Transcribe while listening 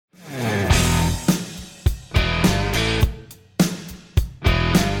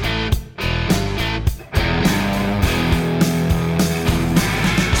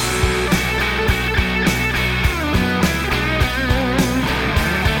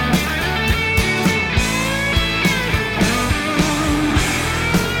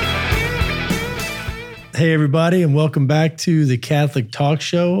Hey, everybody, and welcome back to the Catholic Talk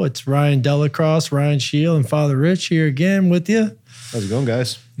Show. It's Ryan Delacrosse, Ryan Shield, and Father Rich here again with you. How's it going,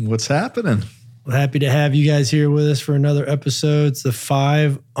 guys? What's happening? We're happy to have you guys here with us for another episode. It's the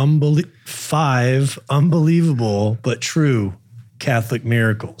five unbelievable but true Catholic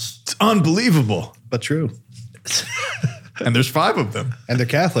miracles. It's unbelievable. But true. And there's 5 of them. And they're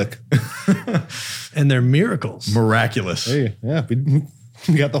Catholic. And they're miracles. Miraculous. Hey, yeah,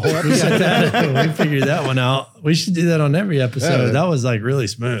 we got the whole episode. We figured that one out. We should do that on every episode. Yeah. That was like really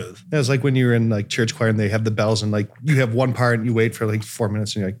smooth. Yeah, it's like when you're in like church choir and they have the bells and like you have one part and you wait for like 4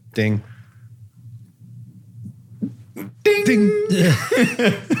 minutes and you're like, ding. Ding.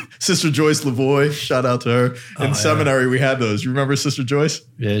 Ding. Sister Joyce Lavoie, shout out to her. In seminary, we had those. You remember Sister Joyce?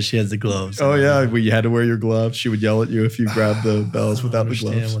 Yeah, she has the gloves. Oh, yeah. You had to wear your gloves. She would yell at you if you grabbed the bells without the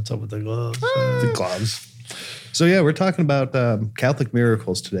gloves. What's up with the gloves? The gloves. So yeah, we're talking about Catholic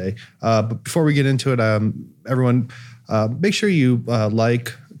miracles today. But before we get into it, everyone, make sure you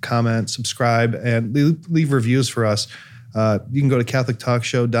like, comment, subscribe, and leave reviews for us. You can go to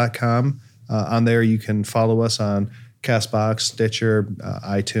CatholicTalkShow.com. On there, you can follow us on CastBox, Stitcher,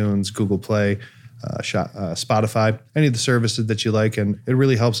 iTunes, Google Play, Spotify, any of the services that you like, and it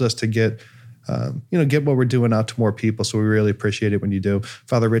really helps us to get what we're doing out to more people. So we really appreciate it when you do.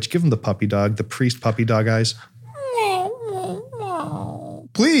 Father Rich, give him the puppy dog, the priest puppy dog eyes.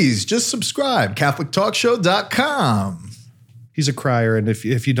 Please just subscribe. CatholicTalkShow.com. He's a crier, and if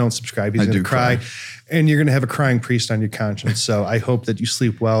you don't subscribe, he's going to cry. And you're going to have a crying priest on your conscience. So I hope that you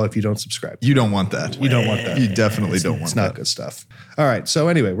sleep well if you don't subscribe. You don't want that. You don't want that. You definitely don't want that. It's not good stuff. All right. So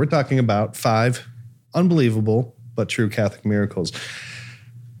anyway, we're talking about 5 unbelievable but true Catholic miracles.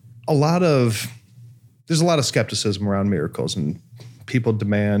 There's a lot of skepticism around miracles, and people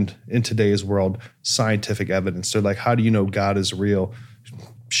demand in today's world scientific evidence. They're like, how do you know God is real?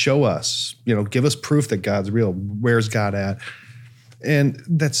 Show us, give us proof that God's real. Where's God at? And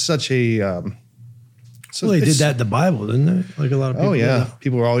that's such a... they did that in the Bible, didn't they? Like a lot of people. Oh, yeah.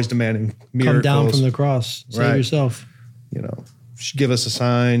 People were always demanding miracles. Come down from the cross. Save yourself. Give us a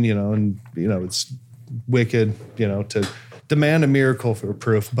sign, and, it's wicked, to demand a miracle for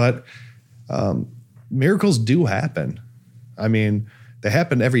proof. But miracles do happen. I mean, they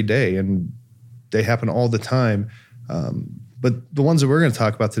happen every day and they happen all the time. But the ones that we're going to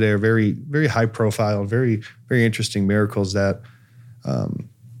talk about today are very, very high profile and very, very interesting miracles that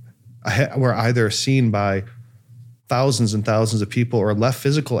were either seen by thousands and thousands of people or left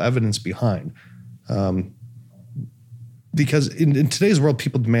physical evidence behind. Because in today's world,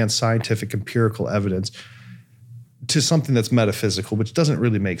 people demand scientific, empirical evidence to something that's metaphysical, which doesn't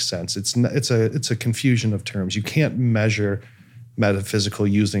really make sense. It's a confusion of terms. You can't measure metaphysical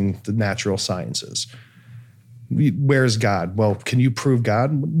using the natural sciences. Where's God? Well, can you prove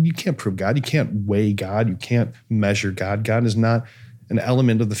God? You can't prove God. You can't weigh God. You can't measure God. God is not an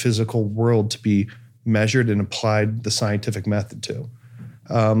element of the physical world to be measured and applied the scientific method to.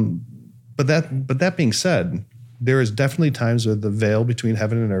 But that being said, there is definitely times where the veil between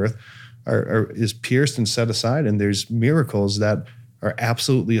heaven and earth is pierced and set aside, and there's miracles that are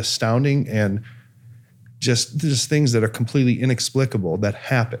absolutely astounding and just things that are completely inexplicable that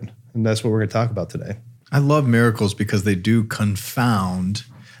happen. And that's what we're going to talk about today. I love miracles because they do confound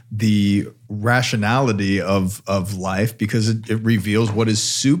the rationality of life, because it reveals what is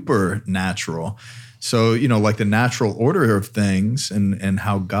supernatural. So, like the natural order of things and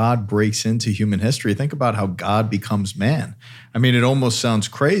how God breaks into human history. Think about how God becomes man. I mean, it almost sounds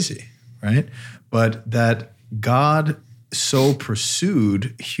crazy, right? But that God so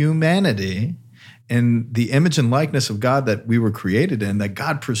pursued humanity in the image and likeness of God that we were created in, that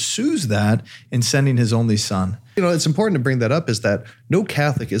God pursues that in sending his only son. It's important to bring that up, is that no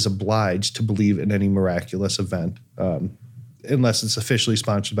Catholic is obliged to believe in any miraculous event unless it's officially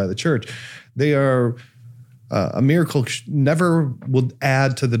sponsored by the church. They are a miracle never will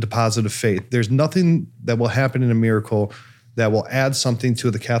add to the deposit of faith. There's nothing that will happen in a miracle that will add something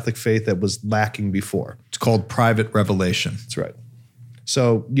to the Catholic faith that was lacking before. It's called private revelation. That's right.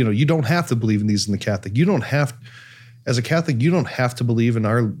 So, you don't have to believe in these in the Catholic. As a Catholic, you don't have to believe in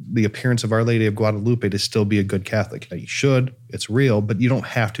the appearance of Our Lady of Guadalupe to still be a good Catholic. Now, you should. It's real, but you don't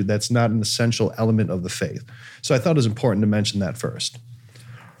have to. That's not an essential element of the faith. So I thought it was important to mention that first.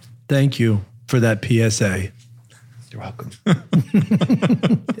 Thank you for that PSA. You're welcome.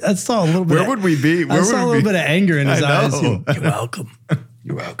 I saw a little bit. Where would we be? I saw a little bit of anger in his eyes. You're welcome.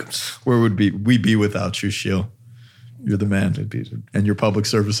 You're welcome. Where would we be without you, Shiel? You're the man. And your public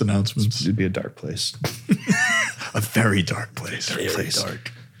service announcements. It'd be a dark place. A very dark place. Very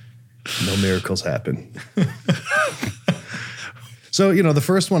dark. No miracles happen. So, the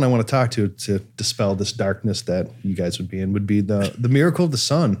first one I want to talk to dispel this darkness that you guys would be in would be the miracle of the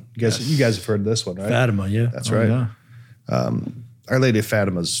sun. You guys have heard this one, right? Fatima, yeah. That's right. Yeah. Our Lady of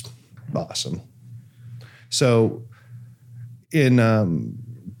Fatima's awesome. So in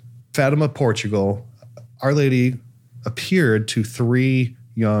Fatima, Portugal, Our Lady appeared to 3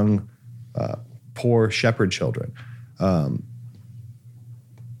 young, poor shepherd children.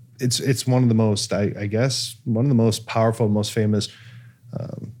 It's one of the most, I guess, one of the most powerful, most famous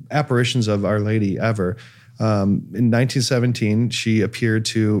apparitions of Our Lady ever. In 1917, she appeared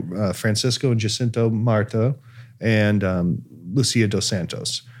to Francisco and Jacinto Marto and Lucia dos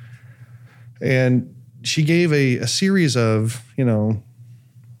Santos. And she gave a series of,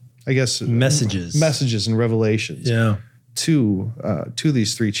 I guess, messages and revelations to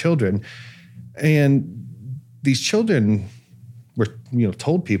these 3 children. And these children were,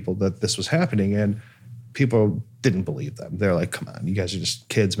 told people that this was happening, and people didn't believe them. They're like, come on, you guys are just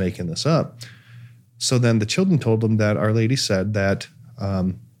kids making this up. So then the children told them that Our Lady said that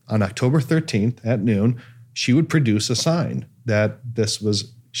on October 13th at noon, she would produce a sign that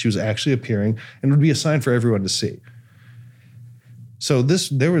she was actually appearing, and it would be a sign for everyone to see. So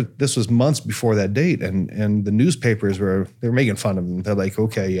this was months before that date, and the newspapers were making fun of them. They're like,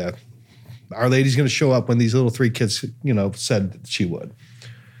 okay, yeah, Our Lady's going to show up when these little 3 kids, said that she would.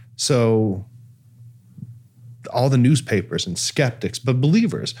 So all the newspapers and skeptics, but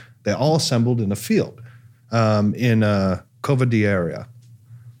believers, they all assembled in a field in Cova de Aria,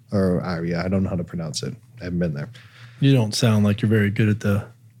 or Aria. I don't know how to pronounce it. I haven't been there. You don't sound like you're very good at the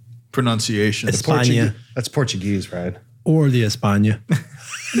pronunciation. España. That's Portuguese, right? Or the España.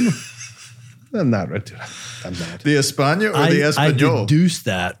 I'm not right. I'm not. The España or the Espanol? I deduced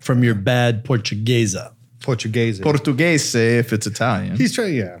that from your bad Portuguesa. Portuguese. Portuguese, if it's Italian. He's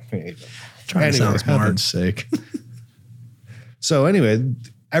trying, yeah. Trying to sound smart. Heaven's sake. So anyway,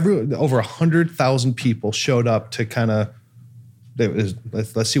 over 100,000 people showed up to kind of,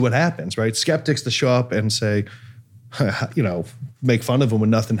 let's see what happens, right? Skeptics to show up and say, make fun of them when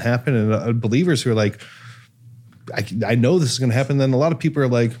nothing happened, and believers who are like, I know this is going to happen. Then a lot of people are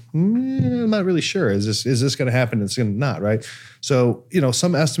like, I'm not really sure. Is this going to happen? It's going to not, right? So,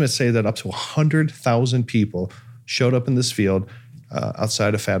 some estimates say that up to 100,000 people showed up in this field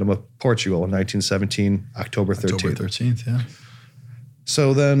outside of Fatima, Portugal in 1917, October 13th. October 13th, yeah.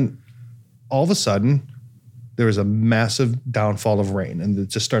 So then all of a sudden, there was a massive downfall of rain, and it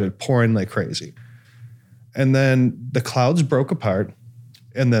just started pouring like crazy. And then the clouds broke apart,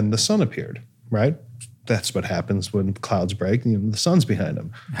 and then the sun appeared, right? That's what happens when clouds break. The sun's behind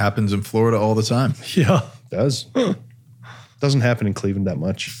them. Happens in Florida all the time. Yeah. It does. Doesn't happen in Cleveland that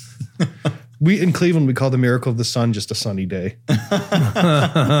much. In Cleveland, we call the miracle of the sun just a sunny day.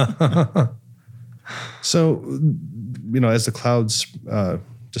 So, as the clouds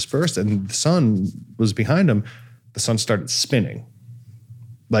dispersed and the sun was behind them, the sun started spinning,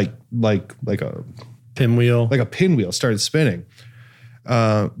 like a pinwheel. Like a pinwheel started spinning,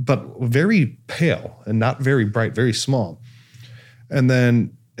 but very pale and not very bright, very small. And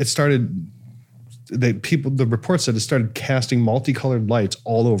then it started. The report said it started casting multicolored lights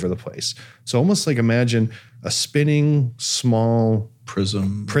all over the place. So almost like imagine a spinning small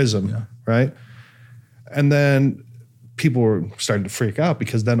prism, yeah. Right? And then people were starting to freak out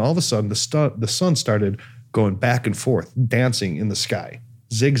because then all of a sudden the sun started going back and forth, dancing in the sky,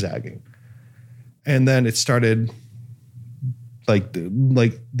 zigzagging. And then it started like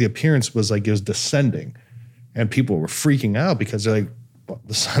the appearance was like it was descending, and people were freaking out because they're like,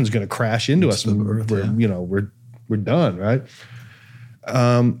 the sun's going to crash into us, and we're done, right?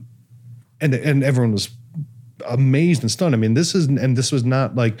 And everyone was amazed and stunned. I mean, this is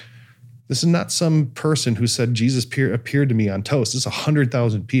not some person who said Jesus appeared to me on toast. This is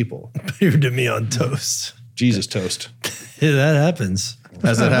 100,000 people appeared to me on toast. Jesus toast. Yeah, that happens.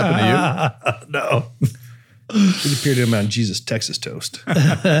 Has that happened to you? No. It appeared to him on Jesus Texas toast.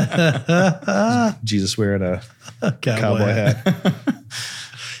 Jesus wearing a cowboy hat.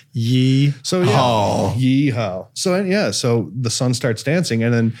 Yee. So yeah, yee-haw. So the sun starts dancing,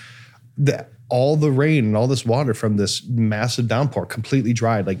 and then all the rain and all this water from this massive downpour completely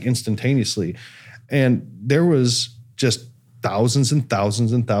dried, like instantaneously. And there was just thousands and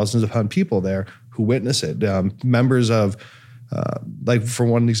thousands and thousands of people there who witnessed it. Members of, like for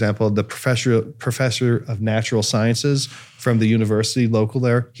one example, the professor of natural sciences from the university local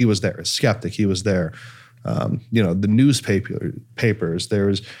there, he was there. A skeptic, he was there. The newspapers.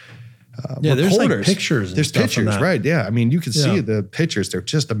 There's there's like pictures. There's pictures, right? Yeah, I mean, you can see the pictures. They're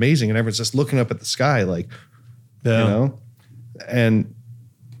just amazing, and everyone's just looking up at the sky, like, and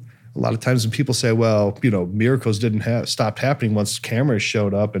A lot of times when people say, well, miracles didn't stopped happening once cameras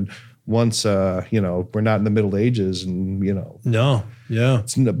showed up and once, we're not in the Middle Ages and, No. Yeah.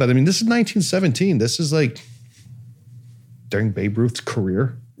 But I mean, this is 1917. This is like during Babe Ruth's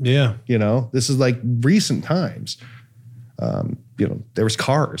career. Yeah. This is like recent times. There was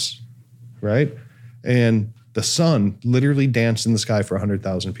cars, right? And the sun literally danced in the sky for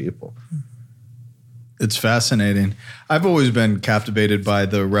 100,000 people. It's fascinating. I've always been captivated by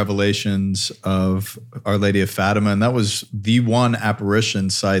the revelations of Our Lady of Fatima, and that was the one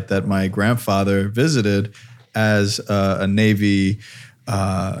apparition site that my grandfather visited as a naval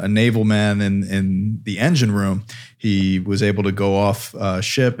man in the engine room. He was able to go off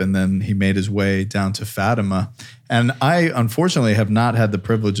ship, and then he made his way down to Fatima. And I, unfortunately, have not had the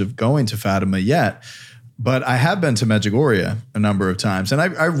privilege of going to Fatima yet. But I have been to Medjugorje a number of times, and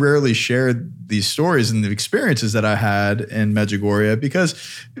I rarely share these stories and the experiences that I had in Medjugorje because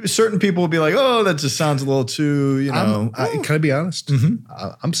certain people will be like, "Oh, that just sounds a little too," Can I be honest? Mm-hmm.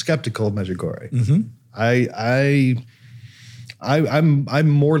 I'm skeptical of Medjugorje. Mm-hmm. I'm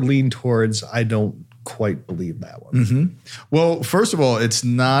more lean towards I don't quite believe that one. Mm-hmm. Well, first of all, it's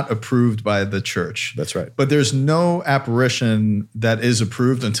not approved by the church. That's right. But there's no apparition that is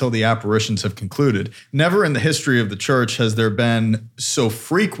approved until the apparitions have concluded. Never in the history of the church has there been so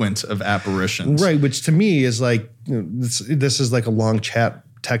frequent of apparitions. Right, which to me is like, this is like a long chat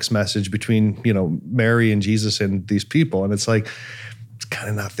text message between, Mary and Jesus and these people. And it's like, it's kind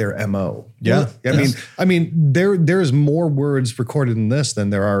of not their MO. Yeah. I mean, there's more words recorded in this than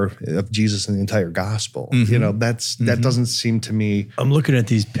there are of Jesus in the entire gospel. Mm-hmm. That doesn't seem to me. I'm looking at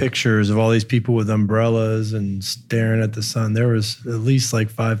these pictures of all these people with umbrellas and staring at the sun. There was at least like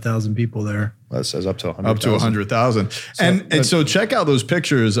 5,000 people there. Well, it says up to 100,000. Up to 100,000. And so check out those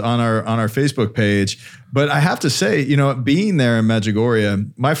pictures on our Facebook page. But I have to say, being there in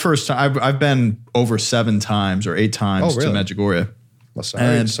Medjugorje, my first time, I've been over 7 times or 8 times to Medjugorje. Well,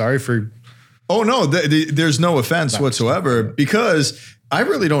 sorry for. Oh no, there's no offense whatsoever because I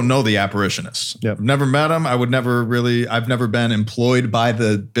really don't know the apparitionists. Yep. I've never met them. I've never been employed by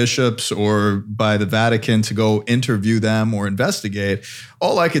the bishops or by the Vatican to go interview them or investigate.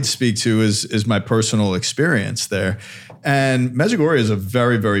 All I could speak to is my personal experience there. And Medjugorje is a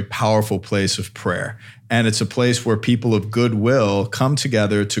very, very powerful place of prayer. And it's a place where people of goodwill come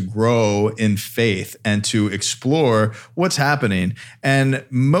together to grow in faith and to explore what's happening. And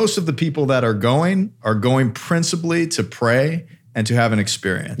most of the people that are going principally to pray and to have an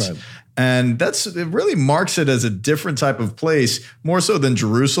experience. Right. And it really marks it as a different type of place, more so than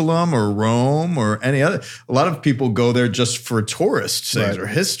Jerusalem or Rome or any other. A lot of people go there just for tourist things or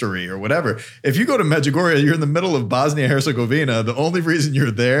history or whatever. If you go to Medjugorje, you're in the middle of Bosnia-Herzegovina. The only reason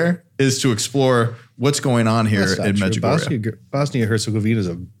you're there is to explore what's going on here in Medjugorje. Bosnia-Herzegovina is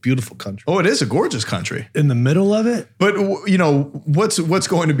a beautiful country. Oh, it is a gorgeous country. In the middle of it? But, what's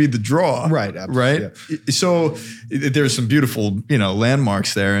going to be the draw? Right. Absolutely, right? Yeah. So there's some beautiful,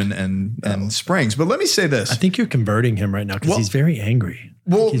 landmarks there and springs. But let me say this. I think you're converting him right now because he's very angry.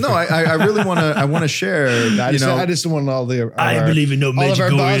 Well, no, I really want to share. I just want all the. I believe in no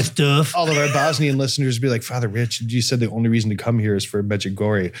Medjugorje stuff. All of our Bosnian listeners be like, Father Rich, you said the only reason to come here is for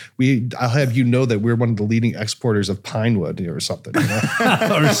Medjugorje. I'll have you know that we're one of the leading exporters of pine wood or something.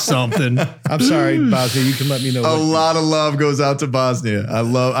 Or something. I'm sorry, Bosnia. You can let me know. A lot of love goes out to Bosnia.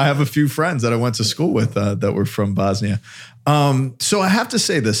 I have a few friends that I went to school with that were from Bosnia. So I have to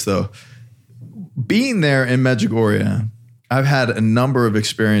say this though, being there in Medjugorje, I've had a number of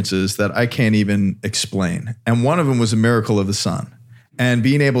experiences that I can't even explain. And one of them was a miracle of the sun. And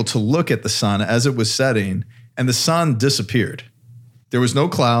being able to look at the sun as it was setting, and the sun disappeared. There was no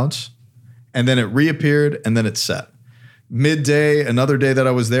clouds, and then it reappeared, and then it set. Midday, another day that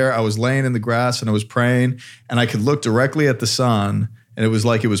I was there, I was laying in the grass and I was praying, and I could look directly at the sun, and it was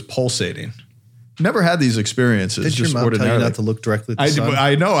like it was pulsating. Never had these experiences. Did your mom tell you not to look directly at the sun?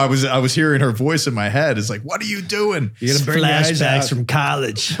 I know. I was hearing her voice in my head. It's like, what are you doing? You're gonna bring flashbacks from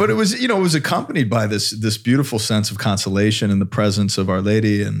college. But it was accompanied by this beautiful sense of consolation in the presence of Our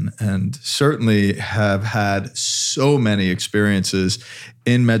Lady, and certainly have had so many experiences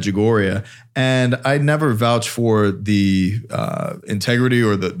in Medjugorje. And I never vouch for the integrity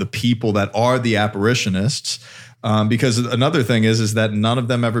or the people that are the apparitionists. Because another thing is that none of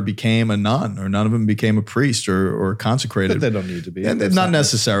them ever became a nun or none of them became a priest or consecrated. But they don't need to be. And not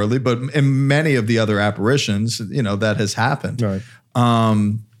necessarily, but in many of the other apparitions, that has happened. Right.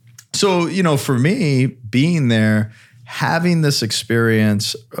 So, for me, being there, having this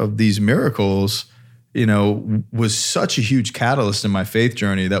experience of these miracles, was such a huge catalyst in my faith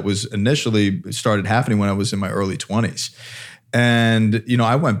journey that was initially started happening when I was in my early 20s. And,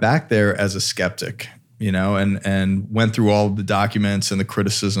 I went back there as a skeptic, and went through all of the documents and the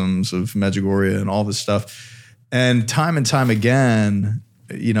criticisms of Medjugorje and all this stuff. And time again,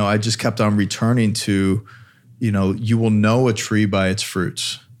 I just kept on returning to, you will know a tree by its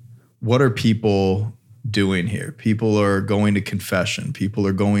fruits. What are people doing here? People are going to confession. People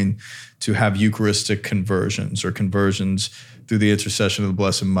are going to have Eucharistic conversions or conversions through the intercession of the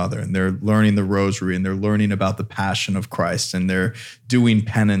Blessed Mother. And they're learning the rosary, and they're learning about the passion of Christ, and they're doing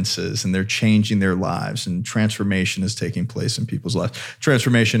penances, and they're changing their lives, and transformation is taking place in people's lives.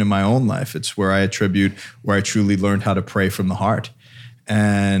 Transformation in my own life. It's where I truly learned how to pray from the heart.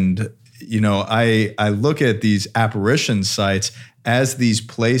 And, I look at these apparition sites as these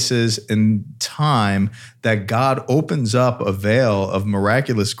places in time that God opens up a veil of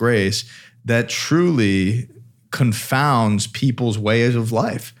miraculous grace that truly confounds people's ways of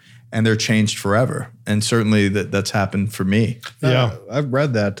life, and they're changed forever. And certainly that's happened for me. Yeah. I've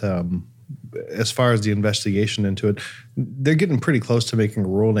read that as far as the investigation into it, they're getting pretty close to making a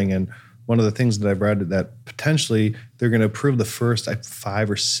ruling. And one of the things that I've read that potentially they're going to approve the first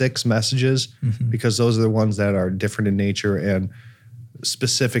 5 or 6 messages, because those are the ones that are different in nature and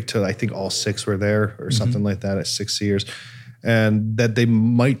specific to, I think all 6 were there or something like that at 6 years. And that they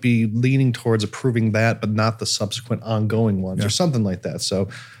might be leaning towards approving that, but not the subsequent ongoing ones or something like that. So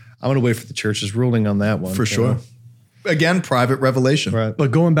I'm going to wait for the church's ruling on that one. For sure. Again, private revelation. Right.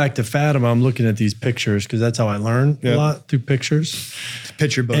 But going back to Fatima, I'm looking at these pictures because that's how I learn a lot, through pictures.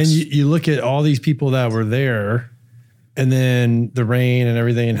 Picture books. And you look at all these people that were there, and then the rain and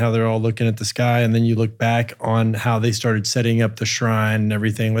everything, and how they're all looking at the sky. And then you look back on how they started setting up the shrine and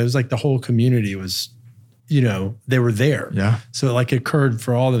everything. It was like the whole community was, they were there. Yeah. So it occurred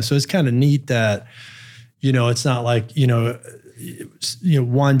for all of them. So it's kind of neat that, it's not like,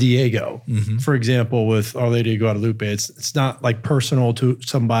 Juan Diego, for example, with Our Lady of Guadalupe. It's not like personal to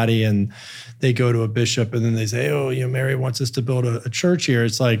somebody and they go to a bishop and then they say, oh, Mary wants us to build a church here.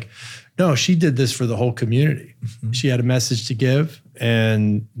 It's like, no, she did this for the whole community. She had a message to give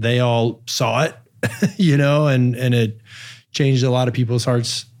and they all saw it, and it changed a lot of people's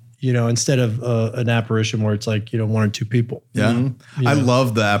hearts, instead of an apparition where it's like, 1 or 2 people. Yeah. I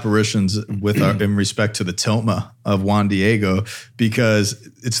love the apparitions in respect to the tilma of Juan Diego, because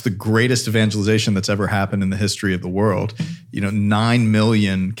it's the greatest evangelization that's ever happened in the history of the world. 9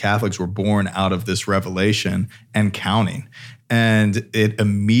 million Catholics were born out of this revelation and counting. And it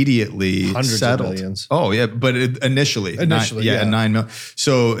immediately Hundreds settled. of millions. Oh yeah, but initially, 9 million.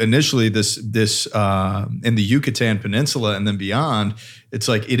 So initially, this in the Yucatan Peninsula and then beyond, it's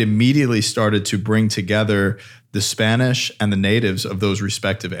like it immediately started to bring together the Spanish and the natives of those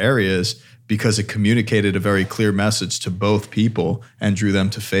respective areas, because it communicated a very clear message to both people and drew them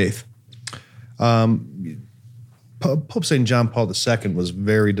to faith. Pope St. John Paul II was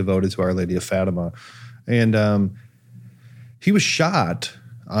very devoted to Our Lady of Fatima, and he was shot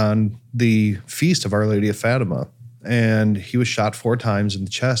on the feast of Our Lady of Fatima, and he was shot 4 times in the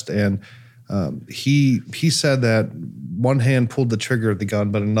chest. And he said that one hand pulled the trigger of the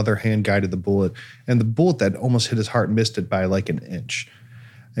gun, but another hand guided the bullet. And the bullet that almost hit his heart missed it by like an inch.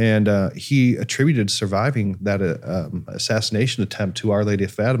 And he attributed surviving that assassination attempt to Our Lady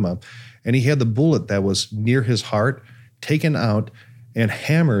of Fatima. And he had the bullet that was near his heart taken out and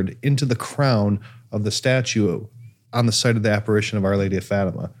hammered into the crown of the statue on the site of the apparition of Our Lady of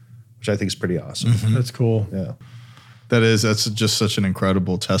Fatima, which I think is pretty awesome. That's cool. Yeah. That's just such an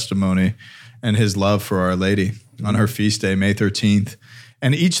incredible testimony, and his love for Our Lady on her feast day, May 13th.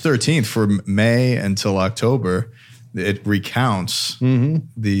 And each 13th from May until October, it recounts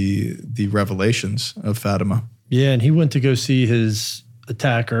the revelations of Fatima. Yeah, and he went to go see his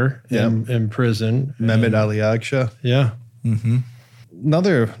attacker in prison. Mehmet Ali Agca. Yeah.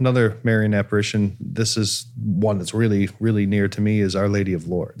 Another Marian apparition, this is one that's really, really near to me, is Our Lady of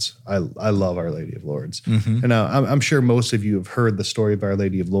Lourdes. I love Our Lady of Lourdes. And I'm sure most of you have heard the story of Our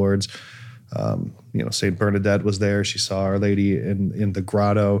Lady of Lourdes. St. Bernadette was there. She saw Our Lady in the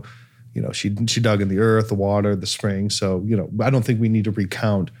grotto. She dug in the earth, the water, the spring. So, I don't think we need to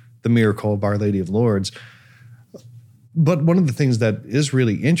recount the miracle of Our Lady of Lourdes. But one of the things that is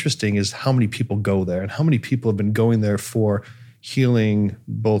really interesting is how many people go there and how many people have been going there for healing,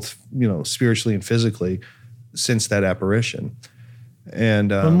 both, spiritually and physically, since that apparition.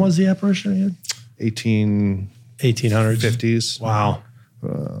 And when was the apparition again? 1800s. 50s. Wow.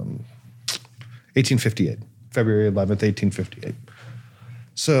 1858, February 11th, 1858.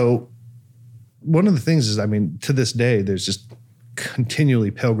 So one of the things is, to this day, there's just continually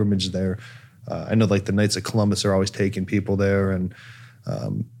pilgrimage there. I know like the Knights of Columbus are always taking people there, and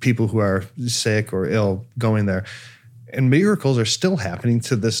people who are sick or ill going there. And miracles are still happening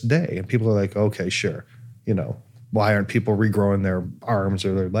to this day. And people are like, okay, sure. Why aren't people regrowing their arms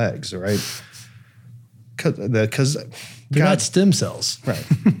or their legs, right? Because they're not stem cells. Right.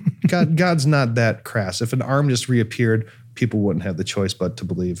 God's not that crass. If an arm just reappeared, people wouldn't have the choice but to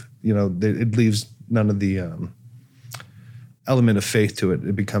believe. It leaves none of the element of faith to it.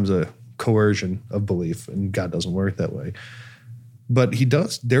 It becomes a coercion of belief, and God doesn't work that way. But he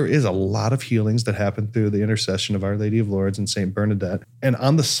does. There is a lot of healings that happen through the intercession of Our Lady of Lourdes and St. Bernadette. And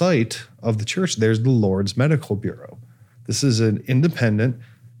on the site of the church, there's the Lourdes Medical Bureau. This is an independent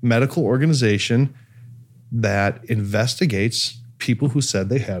medical organization that investigates people who said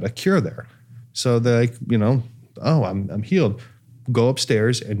they had a cure there. So they're like, oh, I'm healed. Go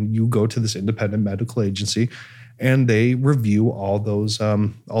upstairs and you go to this independent medical agency, and they review all those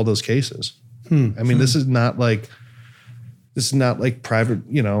cases. I mean, this is not like private,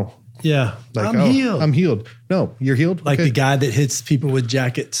 Yeah. like, I'm healed. I'm healed. No, you're healed? Like Okay. the guy that hits people with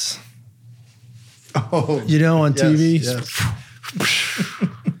jackets. Oh, On yes, TV. yes.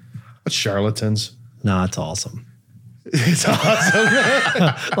 What charlatans. Nah, it's awesome. It's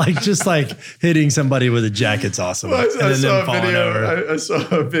awesome. Just hitting somebody with a jacket's awesome. I then saw them a falling video. over. I saw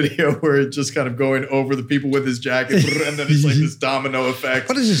a video where it's just kind of going over the people with his jacket, and then it's like this domino effect.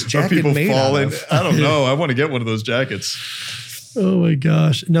 What is this of jacket people made out falling? of? I don't know. I want to get one of those jackets. Oh my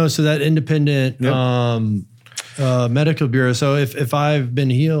gosh. No, so that independent medical bureau. So if I've been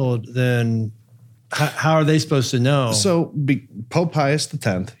healed, then how are they supposed to know? So Pope Pius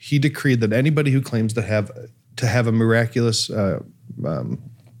X, he decreed that anybody who claims to have a miraculous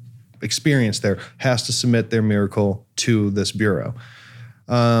experience there has to submit their miracle to this bureau.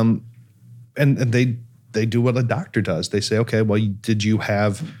 And they do what a doctor does. They say, okay, well, did you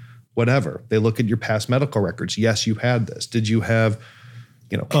have whatever? They look at your past medical records. Yes, you had this. Did you have,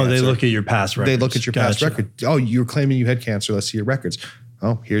 cancer? Oh, they look at your past records. They look at your past Gotcha. record. Oh, you're claiming you had cancer. Let's see your records.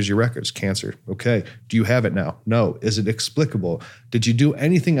 Oh, here's your records. Cancer. Okay. Do you have it now? No. Is it explicable? Did you do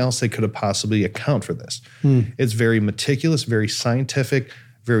anything else that could have possibly account for this? It's very meticulous, very scientific,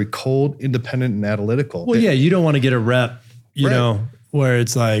 very cold, independent, and analytical. Well, yeah, you don't want to get a rep, Right. where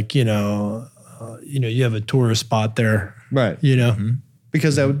it's like, you have a tourist spot there, Right.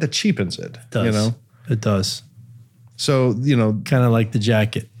 Because that cheapens it. It does. It does. So, Kind of like the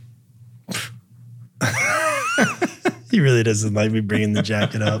jacket. He really doesn't like me bringing the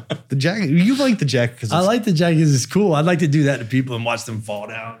jacket up. the jacket, you like the jacket because I like the jacket because it's cool. I'd like to do that to people and watch them fall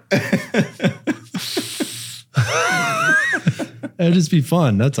down. It'd just be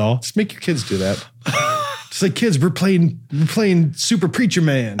fun. That's all. just make your kids do that. Just like, kids, we're playing Super Preacher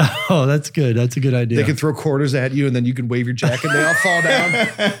Man. Oh, that's good. That's a good idea. They can throw quarters at you and then you can wave your jacket and they all fall down.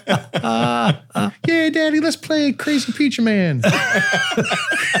 Yeah, Daddy, let's play Crazy Preacher Man.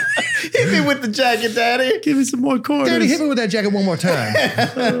 Hit me with the jacket, Daddy. Give me some more quarters. Daddy, hit me with that jacket one more time.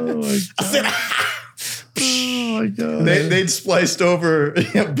 Oh my god. Oh my god. They'd spliced over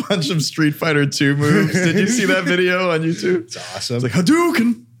a bunch of Street Fighter 2 moves. Did you see that video on YouTube? It's awesome. It's like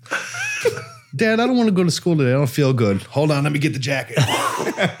Hadouken. Dad, I don't want to go to school today. I don't feel good. Hold on, let me get the jacket.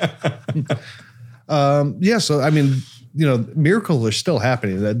 So I mean, miracles are still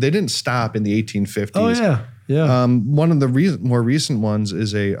happening. They didn't stop in the 1850s. Oh yeah. One of the more recent ones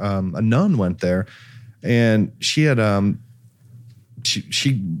is a nun went there, and she had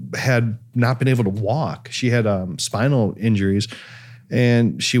she had not been able to walk. She had spinal injuries,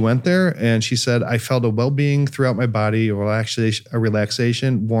 and she went there and she said, "I felt a well-being throughout my body, a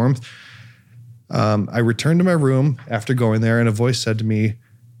relaxation, warmth. I returned to my room after going there, and a voice said to me,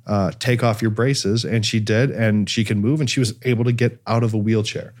 take off your braces,' and she did, and she can move, and she was able to get out of a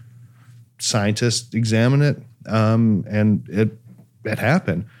wheelchair. Scientists examine it, and it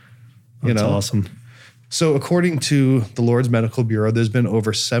happened. That's awesome. So according to the Lourdes Medical Bureau, there's been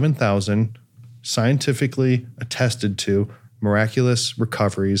over 7,000 scientifically attested to miraculous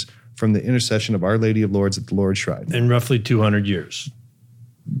recoveries from the intercession of Our Lady of Lourdes at the Lourdes Shrine. In roughly 200 years.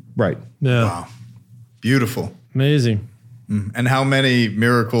 Right. Yeah. Wow. Beautiful. Amazing. And how many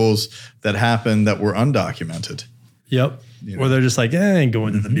miracles that happened that were undocumented? Yep. Or they're just like, I ain't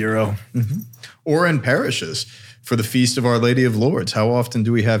going to the bureau. Or in parishes for the Feast of Our Lady of Lourdes. How often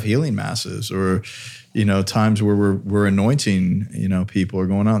do we have healing masses or, times where we're anointing, people or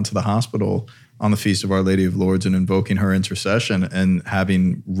going out into the hospital on the Feast of Our Lady of Lourdes and invoking her intercession and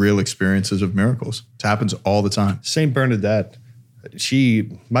having real experiences of miracles. It happens all the time. St. Bernadette,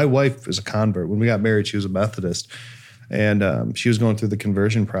 my wife is a convert. When we got married, she was a Methodist, and she was going through the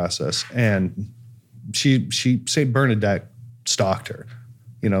conversion process, and St. Bernadette stalked her.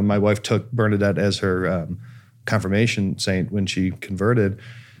 My wife took Bernadette as her when she converted.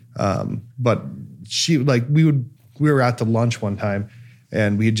 But she, we would we were out to lunch one time,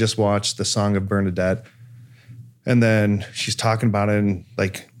 and we had just watched the Song of Bernadette, and then she's talking about it, and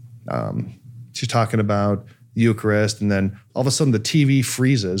like she's talking about the Eucharist, and then all of a sudden the TV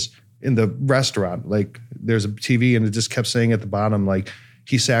freezes in the restaurant. Like there's a TV, and it just kept saying at the bottom, like,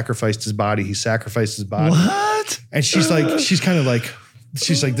 he sacrificed his body. He sacrificed his body. What? And she's like, she's like,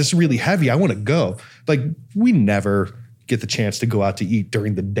 this is really heavy. I want to go. Like, we never get the chance to go out to eat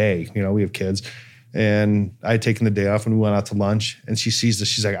during the day. You know, we have kids. And I had taken the day off and we went out to lunch, and she sees this.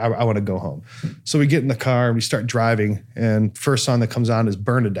 She's like, I want to go home. So we get in the car and we start driving, and first song that comes on is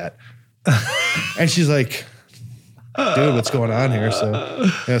Bernadette. And she's like, dude, what's going on here? So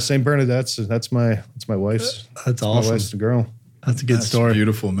yeah, St. Bernadette's, that's my wife's. That's awesome. My wife's the girl. That's a good story.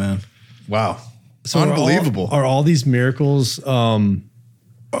 Beautiful, man. Wow. So unbelievable. Are all these miracles from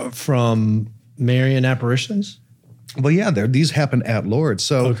Marian apparitions? Well, yeah, these happen at Lourdes.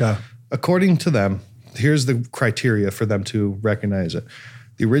 So Okay. according to them, here's the criteria for them to recognize it.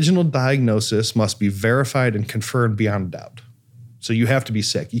 The original diagnosis must be verified and confirmed beyond doubt. So you have to be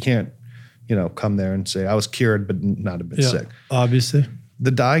sick. You can't, come there and say, I was cured, but not a bit sick. Obviously.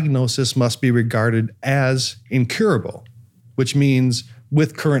 The diagnosis must be regarded as incurable, which means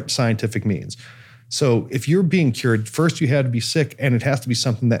with current scientific means. So if you're being cured, first you had to be sick, and it has to be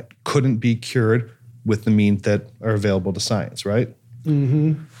something that couldn't be cured with the means that are available to science, right?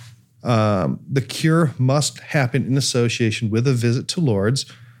 Mm-hmm. The cure must happen in association with a visit to Lourdes,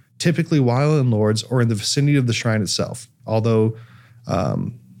 typically while in Lourdes or in the vicinity of the shrine itself, although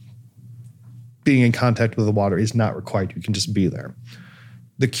being in contact with the water is not required. You can just be there.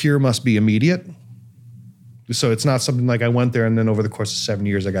 The cure must be immediate. So it's not something like I went there and then over the course of 7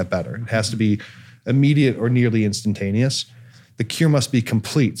 years I got better. It has to be immediate or nearly instantaneous. The cure must be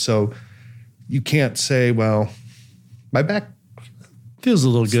complete. So you can't say, well, my back Feels a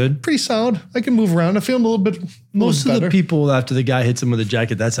little good. pretty sound. I can move around. I feel a little bit Most of better. the people, after the guy hits them with a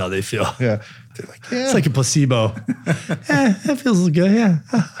jacket, that's how they feel. Yeah. They're like, yeah. It's like a placebo. That feels good, yeah.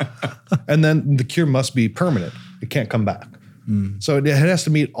 And then the cure must be permanent. It can't come back. So it has to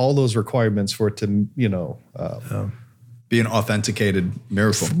meet all those requirements for it to, Be an authenticated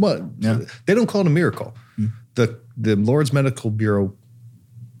miracle. But they don't call it a miracle. The Lourdes Medical Bureau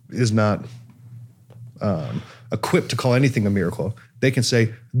is not equipped to call anything a miracle. They can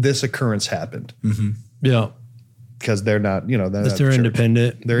say this occurrence happened Yeah. because they're not, they're not They're the church.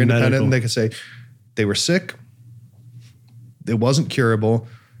 independent. They're independent, medical. and they can say they were sick. It wasn't curable.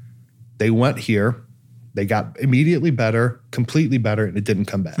 They went here. They got immediately better, completely better, and it didn't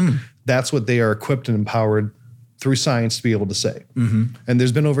come back. That's what they are equipped and empowered through science to be able to say. And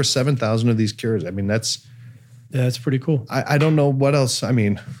there's been over 7,000 of these cures. I mean, that's pretty cool. I don't know what else. I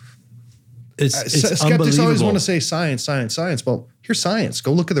mean, It's skeptics unbelievable. always want to say science, science, science. Well, here's science.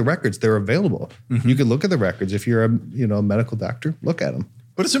 Go look at the records. They're available. You can look at the records. If you're a medical doctor, look at them.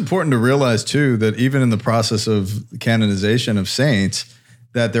 But it's important to realize, too, that even in the process of canonization of saints,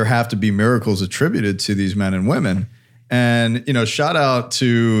 that there have to be miracles attributed to these men and women. And, shout out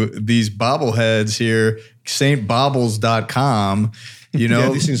to these bobbleheads here, saintbobbles.com. Yeah,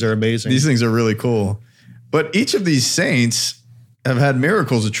 these things are amazing. These things are really cool. But each of these saints have had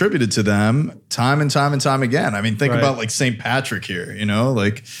miracles attributed to them time and time and time again. I mean, think about like St. Patrick here,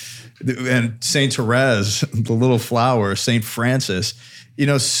 and St. Therese, the little flower, St. Francis.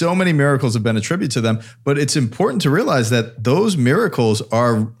 So many miracles have been attributed to them, but it's important to realize that those miracles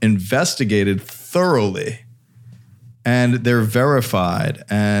are investigated thoroughly and they're verified,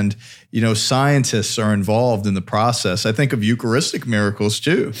 and, scientists are involved in the process. I think of Eucharistic miracles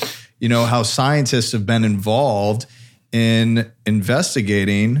too, how scientists have been involved in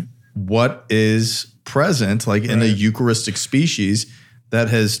investigating what is present, like in a Eucharistic species that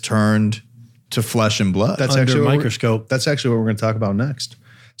has turned to flesh and blood. That's Under actually a microscope. That's actually what we're going to talk about next.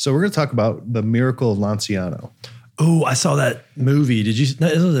 So we're going to talk about the miracle of Lanciano. Oh, I saw that movie. Did you?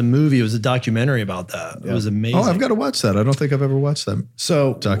 It was a movie. It was a documentary about that. It was amazing. Oh, I've got to watch that. I don't think I've ever watched that.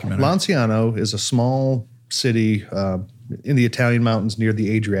 So Documentary. Lanciano is a small city in the Italian mountains near the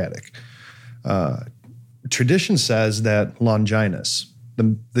Adriatic. Tradition says that Longinus,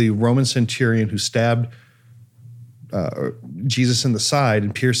 the Roman centurion who stabbed Jesus in the side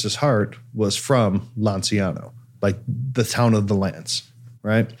and pierced his heart, was from Lanciano, like the town of the lance,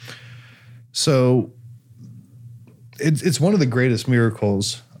 right? So it's one of the greatest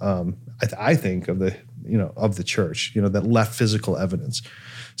miracles, I think, of the church, that left physical evidence.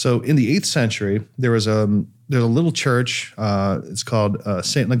 So in the 8th century, there's a little church. It's called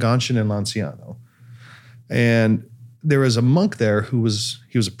Saint Legontian in Lanciano, and there was a monk there he was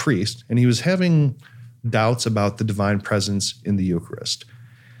a priest, and he was having doubts about the divine presence in the Eucharist.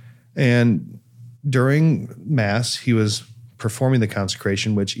 And during Mass, he was performing the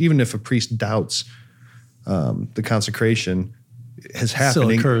consecration, which even if a priest doubts the consecration is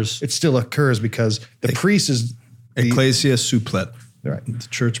happening, it still occurs because the priest is Ecclesia supplet. Right. The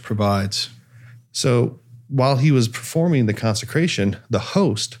church provides. So while he was performing the consecration, the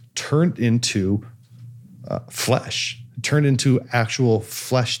host turned into flesh, turned into actual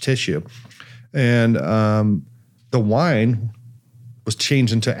flesh tissue. And the wine was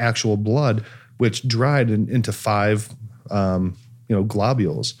changed into actual blood, which dried into 5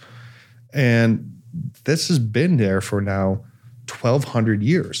 globules. And this has been there for now 1,200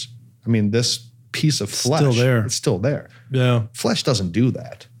 years. I mean, this piece of flesh, it's still there. Yeah. Flesh doesn't do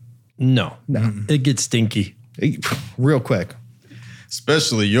that. No. It gets stinky. Real quick.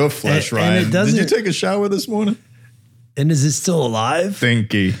 Especially your flesh, Ryan. Did you take a shower this morning? And is it still alive?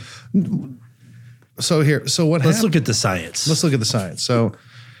 Stinky. So what Let's look at the science. Let's look at the science. So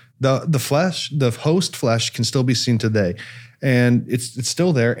the flesh, the host flesh can still be seen today. And it's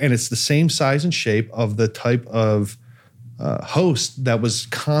still there. And it's the same size and shape of the type of host that was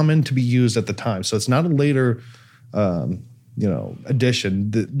common to be used at the time. So it's not a later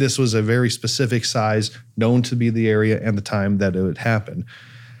addition. This was a very specific size known to be the area and the time that it would happen.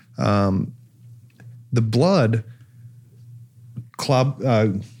 The blood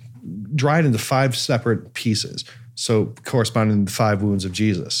dried into 5 separate pieces, so corresponding to the 5 wounds of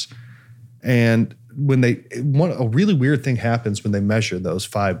Jesus. And when a really weird thing happens when they measure those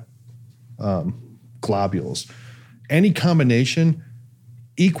 5 globules. Any combination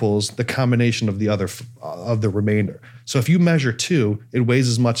equals the combination of the other of the remainder. So if you measure 2, it weighs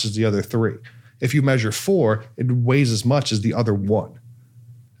as much as the other 3. If you measure 4, it weighs as much as the other 1.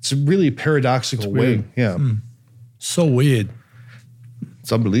 It's a really paradoxical way. Yeah. So weird.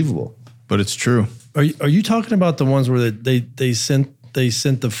 It's unbelievable. But it's true. Are you talking about the ones where they sent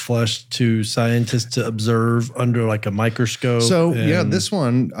the flesh to scientists to observe under like a microscope? So this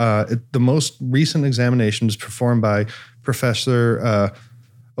one, the most recent examination was performed by Professor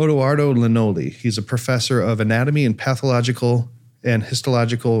Odoardo Linoli. He's a professor of anatomy and pathological and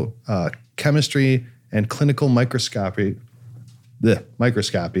histological chemistry and clinical microscopy.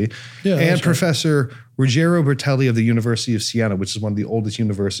 And Professor Ruggero Bertelli of the University of Siena, which is one of the oldest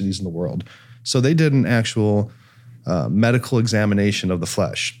universities in the world. So they did an actual medical examination of the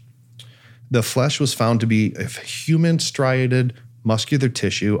flesh. The flesh was found to be a human striated muscular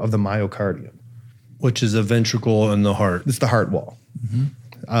tissue of the myocardium, which is a ventricle in the heart. It's the heart wall.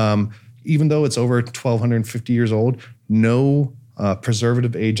 Even though it's over 1,250 years old, no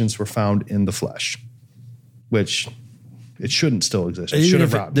preservative agents were found in the flesh, which it shouldn't still exist. It should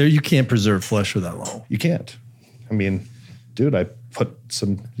have rotted. There, you can't preserve flesh for that long. You can't. I mean, dude, I put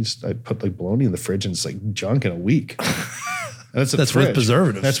like bologna in the fridge and it's like junk in a week. That's with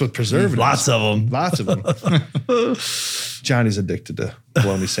preservatives. That's with preservatives. Lots of them. Lots of them. Johnny's addicted to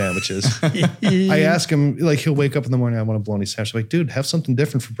bologna sandwiches. I ask him, like, he'll wake up in the morning, I want a bologna sandwich. I'm like, dude, have something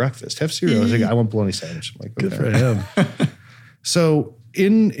different for breakfast. Have cereal. He's like, I want bologna sandwich. I'm like, good for him. So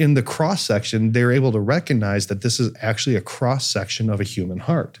in the cross section, they're able to recognize that this is actually a cross section of a human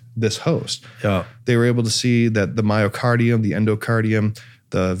heart, this host. Yeah. They were able to see that the myocardium, the endocardium,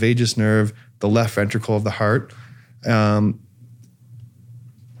 the vagus nerve, the left ventricle of the heart,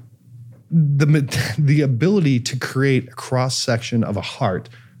 the ability to create a cross section of a heart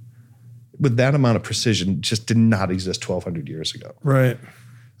with that amount of precision just did not exist 1,200 years ago. Right.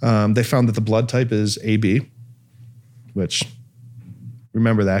 They found that the blood type is AB, which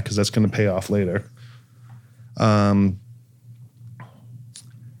remember that because that's going to pay off later.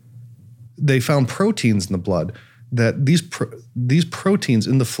 They found proteins in the blood that these proteins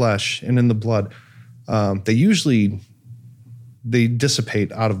in the flesh and in the blood, they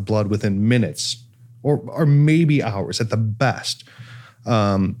dissipate out of blood within minutes or maybe hours at the best.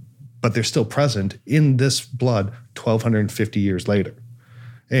 But they're still present in this blood 1,250 years later.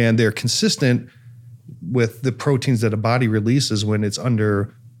 And they're consistent with the proteins that a body releases when it's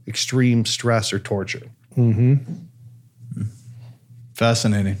under extreme stress or torture. Mm-hmm.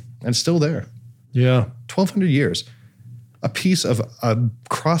 Fascinating. And still there. Yeah. 1,200 years. A piece of a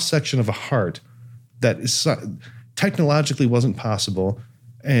cross-section of a heart that is technologically wasn't possible,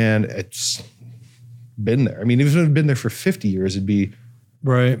 and it's been there. I mean, if it had been there for 50 years, it'd be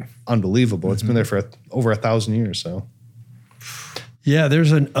unbelievable. Mm-hmm. It's been there for over 1,000 years, so... Yeah,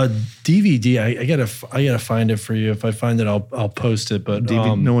 there's a DVD. I gotta find it for you. If I find it, I'll post it. But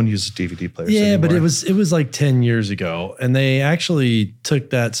no one uses DVD players. Yeah, anymore. But it was like 10 years ago, and they actually took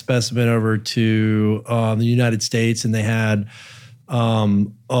that specimen over to the United States, and they had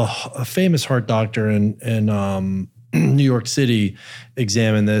a famous heart doctor in New York City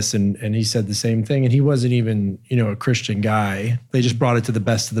examined this, and he said the same thing. And he wasn't even, a Christian guy. They just brought it to the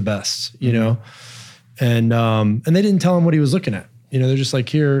best of the best, and they didn't tell him what he was looking at. They're just like,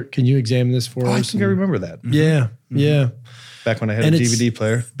 here, can you examine this for us? I think I remember that. Yeah, yeah. Back when I had a DVD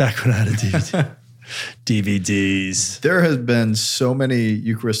player. Back when I had a DVD. DVDs. There has been so many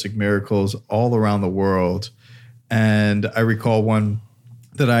Eucharistic miracles all around the world. And I recall one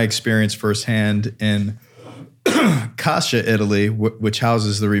that I experienced firsthand in Cascia, Italy, which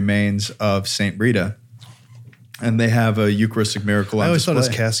houses the remains of Saint Rita. And they have a Eucharistic miracle on I always display.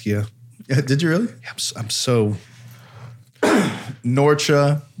 thought it was Cascia. Yeah, did you really? I'm so...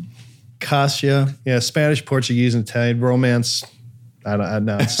 Norcia, Cascia. Yeah, Spanish, Portuguese, and Italian. Romance. I don't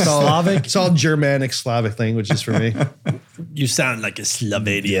know. It's all, Slavic? It's all Germanic, Slavic languages for me. You sound like a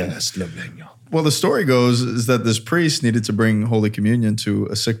Slovenian. Slovenia. Well, the story goes is that this priest needed to bring Holy Communion to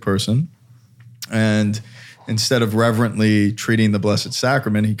a sick person. And instead of reverently treating the Blessed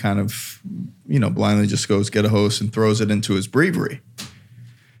Sacrament, he kind of, blindly just goes, get a host and throws it into his breviary.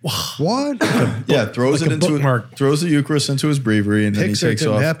 What? Yeah, throws like it a into bookmark. Throws the Eucharist into his breviary, and then he Pixar takes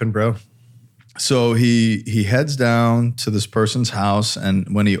didn't off. happen, bro. So he heads down to this person's house,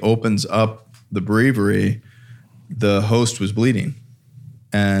 and when he opens up the breviary, the host was bleeding,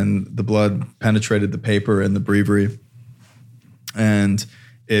 and the blood penetrated the paper in the breviary, and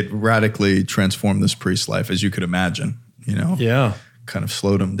it radically transformed this priest's life, as you could imagine. Yeah. Kind of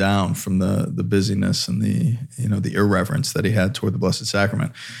slowed him down from the busyness and the irreverence that he had toward the Blessed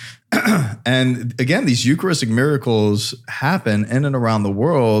Sacrament. And again, these Eucharistic miracles happen in and around the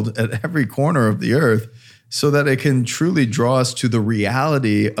world at every corner of the earth so that it can truly draw us to the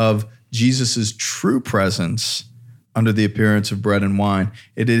reality of Jesus's true presence under the appearance of bread and wine.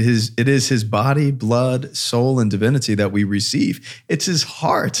 It is his body, blood, soul, and divinity that we receive. It's his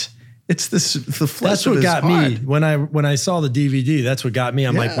heart. It's the flesh That's of what his got heart. me when I saw the DVD. That's what got me.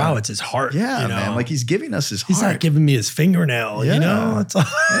 I'm like, wow, it's his heart. Yeah, man. Like he's giving us his he's heart. not giving me his fingernail. Yeah. It's all.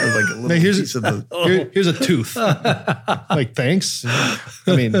 Yeah, like a little Hey, piece of the. Here's a tooth. Like, thanks.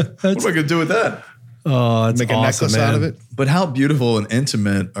 I mean, What am I going to do with that? Oh, it's make a awesome, necklace man. out of it. But how beautiful and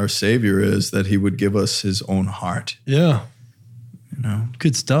intimate our Savior is that he would give us his own heart. Yeah,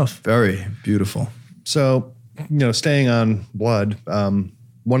 good stuff. Very beautiful. So, staying on blood,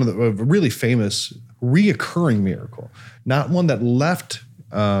 one of the a really famous reoccurring miracle, not one that left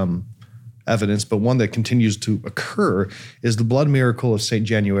evidence, but one that continues to occur, is the blood miracle of St.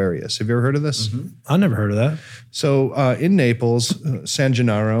 Januarius. Have you ever heard of this? Mm-hmm. I never heard of that. So in Naples, San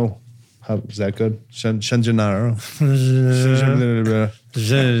Gennaro, how is that good? San Gennaro. St.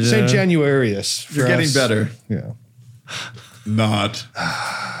 Januarius. You're for getting us. better. Yeah. Not.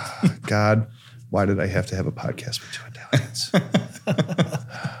 God, why did I have to have a podcast with two Italians?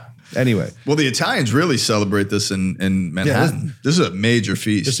 Anyway, Well, the Italians really celebrate this in Manhattan. This is a major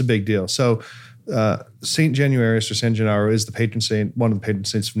feast. it's a big deal. So St. Januarius or San Gennaro is the patron saint, one of the patron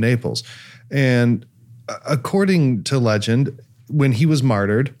saints of Naples. And according to legend, when he was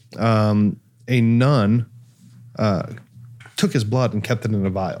martyred, a nun took his blood and kept it in a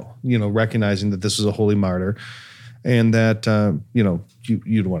vial, recognizing that this was a holy martyr and that,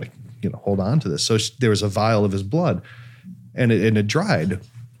 you'd want to, hold on to this. So there was a vial of his blood and it dried,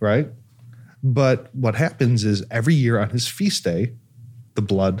 right? But what happens is every year on his feast day, the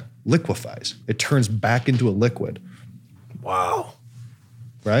blood liquefies. It turns back into a liquid, Wow.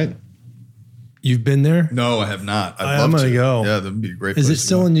 right? You've been there? No, I have not. I'd I'm love gonna to. go. Yeah, that'd be a great Is place it to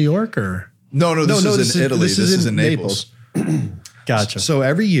still go. in New York or? No, this is in Italy. This is in Naples. Gotcha. So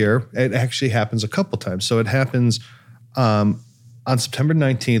every year, it actually happens a couple times. So it happens on September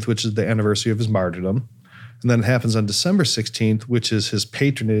 19th, which is the anniversary of his martyrdom. And then it happens on December 16th, which is his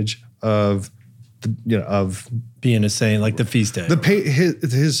patronage of Being a saint, like the feast day.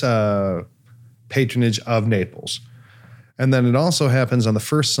 his patronage of Naples. And then it also happens on the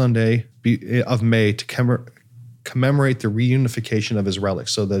first Sunday of May to commemorate the reunification of his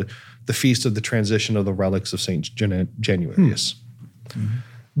relics. So the feast of the transition of the relics of St. Januarius.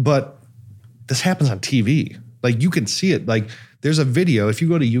 But this happens on TV. Like, you can see it. Like, there's a video. If you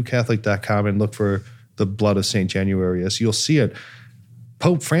go to youcatholic.com and look for the blood of St. Januarius, you'll see it.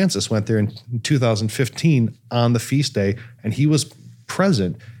 Pope Francis went there in 2015 on the feast day, and he was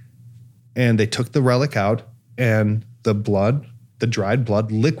present. And they took the relic out, and the dried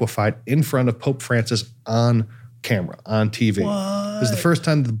blood, liquefied in front of Pope Francis on camera, on TV. It was the first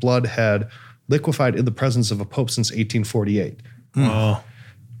time the blood had liquefied in the presence of a pope since 1848. Oh,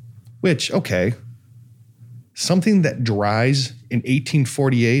 Which, okay, something that dries in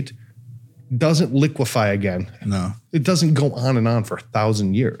 1848 doesn't liquefy again. No. It doesn't go on and on for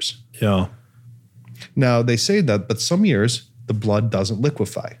 1,000 years. yeah. Now, they say that, but some years the blood doesn't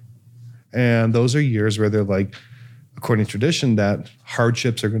liquefy. And those are years where they're like, according to tradition, that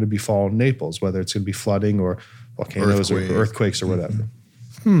hardships are going to befall Naples, whether it's going to be flooding or volcanoes or earthquakes or whatever.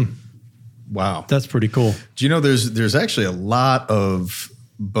 Wow. That's pretty cool. Do you know there's actually a lot of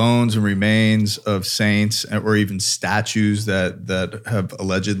bones and remains of saints or even statues that have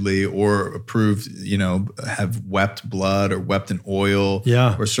allegedly or approved, have wept blood or wept in oil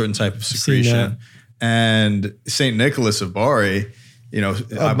or certain type of secretion. And Saint Nicholas of Bari,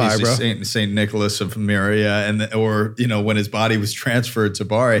 obviously Saint Nicholas of Myria, when his body was transferred to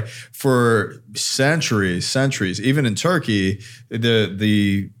Bari for centuries, even in Turkey,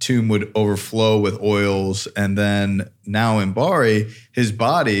 the tomb would overflow with oils, and then now in Bari, his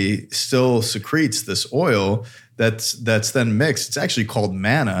body still secretes this oil that's then mixed. It's actually called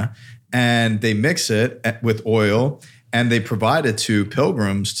manna, and they mix it with oil. And they provide it to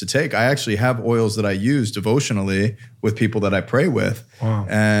pilgrims to take. I actually have oils that I use devotionally with people that I pray with. Wow.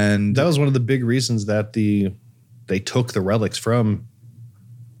 And that was one of the big reasons that they took the relics from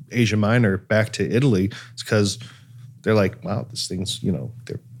Asia Minor back to Italy. It's because they're like, wow, this thing's,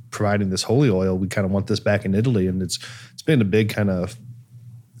 they're providing this holy oil. We kind of want this back in Italy. And it's been a big kind of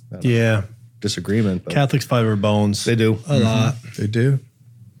disagreement. But Catholics fight over bones. They do. A lot. They do.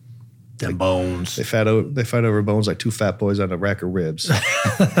 Them bones. They fight over bones like two fat boys on a rack of ribs.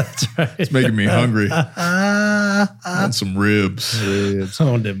 That's right. It's making me hungry. Want some ribs.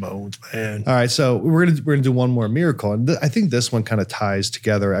 Oh, them bones, man. All right, so we're gonna do one more miracle, and I think this one kind of ties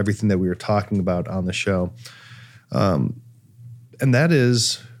together everything that we were talking about on the show, and that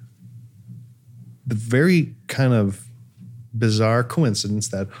is the very kind of bizarre coincidence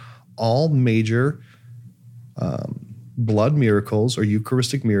that all major blood miracles or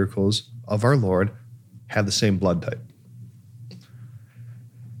Eucharistic miracles of our Lord have the same blood type.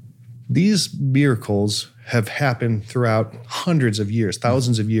 These miracles have happened throughout hundreds of years,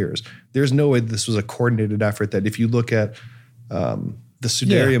 thousands of years. There's no way this was a coordinated effort that if you look at the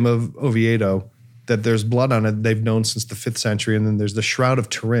Sudarium of Oviedo, that there's blood on it they've known since the 5th century. And then there's the Shroud of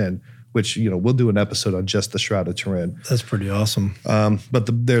Turin, which, we'll do an episode on just the Shroud of Turin. That's pretty awesome. But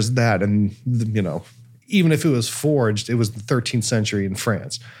there's that. And, even if it was forged, it was the 13th century in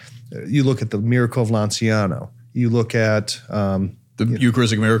France. You look at the miracle of Lanciano. You look at the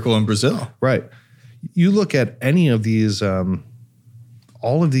Eucharistic miracle in Brazil. Right. You look at any of these, all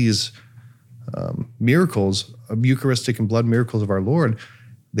of these miracles, Eucharistic and blood miracles of our Lord,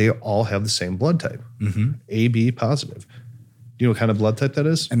 they all have the same blood type, AB positive. Do you know what kind of blood type that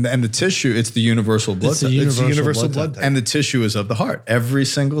is? And the tissue, it's the universal blood type. It's the universal blood type. And the tissue is of the heart every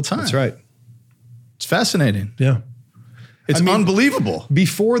single time. That's right. It's fascinating. Yeah. It's unbelievable.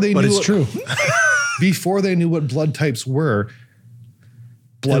 Before they but knew it's true. Before they knew what blood types were,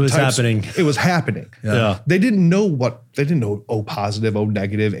 it was happening. It was happening. Yeah. They didn't know O positive, O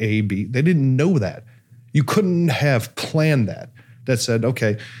negative, A, B. They didn't know that. You couldn't have planned that said,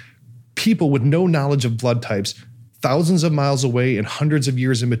 okay, people with no knowledge of blood types, thousands of miles away and hundreds of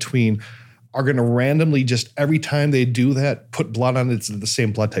years in between, are going to randomly just every time they do that, put blood on it's the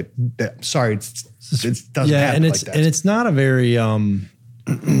same blood type. Sorry, it doesn't happen like that. And it's not a very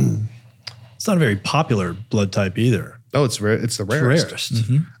it's not a very popular blood type either. Oh, it's rare. It's the rarest.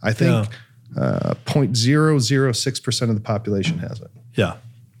 Mm-hmm. I think 0.006% of the population has it. Yeah.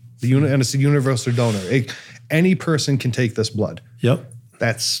 And it's a universal donor. Any person can take this blood. Yep.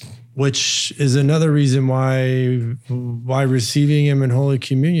 That's which is another reason why receiving him in Holy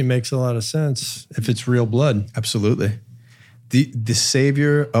Communion makes a lot of sense if it's real blood. Absolutely. The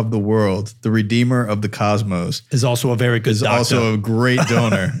Savior of the world, the Redeemer of the cosmos, is also a very good doctor. Also a great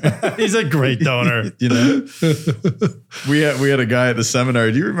donor. He's a great donor. We had a guy at the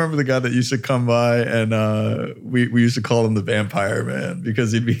seminary. Do you remember the guy that used to come by and we used to call him the Vampire Man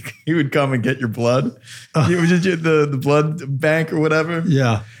because he would come and get your blood. He would just get the blood bank or whatever.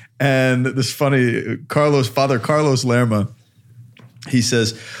 Yeah. And this funny Father Carlos Lerma, he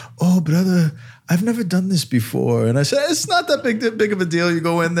says, "Oh, brother, I've never done this before." And I said, "It's not that big of a deal. You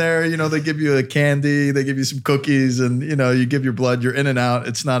go in there, they give you a candy, they give you some cookies, and you give your blood. You're in and out.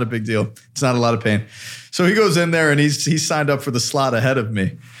 It's not a big deal. It's not a lot of pain." So he goes in there and he's signed up for the slot ahead of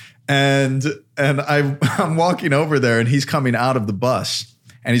me, and I'm walking over there and he's coming out of the bus.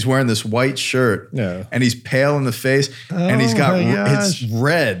 And he's wearing this white shirt, and he's pale in the face, and he's got it's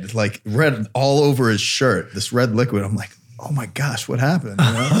red all over his shirt. This red liquid. I'm like, oh my gosh, what happened?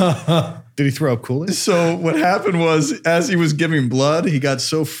 Did he throw up Kool-Aid? So what happened was, as he was giving blood, he got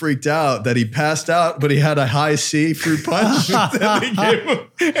so freaked out that he passed out, but he had a high C fruit punch that they gave him,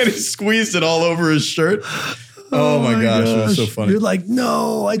 and he squeezed it all over his shirt. Oh my gosh, it was so funny. You're like,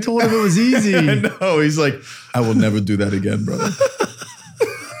 no, I told him it was easy. I know. He's like, I will never do that again, brother.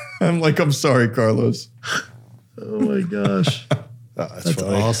 I'm like, I'm sorry, Carlos. Oh my gosh. That's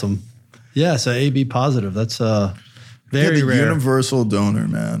funny. awesome. Yeah, so AB positive. That's very the rare. Universal donor,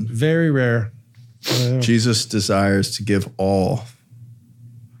 man. Very rare. Jesus desires to give all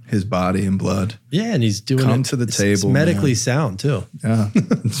his body and blood. Yeah, and he's doing Come it. to the It's table, medically man. sound too. Yeah,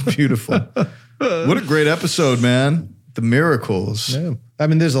 it's beautiful. What a great episode, man. The miracles. Yeah. I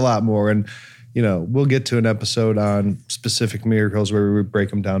mean, there's a lot more. And, you know, we'll get to an episode on specific miracles where we break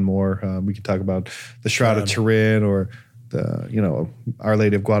them down more. We could talk about the Shroud of Turin or the, you know, Our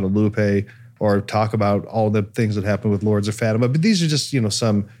Lady of Guadalupe, or talk about all the things that happened with Lords of Fatima. But these are just, you know,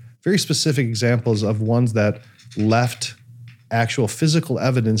 some very specific examples of ones that left actual physical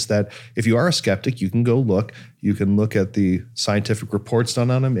evidence that if you are a skeptic, you can go look. You can look at the scientific reports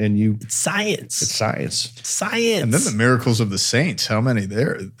done on them, and it's Science. science. Science. And then the miracles of the saints. How many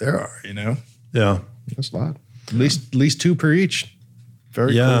there are, you know? yeah. That's a lot. At least 2 per each.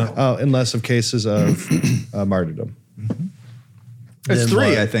 Very Yeah. cool. Oh, in less of cases of martyrdom. It's Then 3,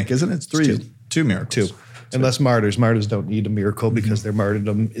 what? I think, isn't it? It's 3. It's 2 miracles. 2. Unless martyrs. Martyrs don't need a miracle because their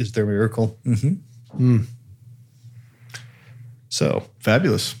martyrdom is their miracle. So,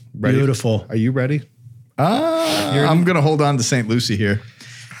 Fabulous. ready? Beautiful. Are you ready? I'm going to hold on to St. Lucy here.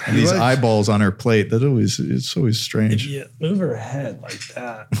 And these right. eyeballs on her plate, it's always strange. Yeah, move her head like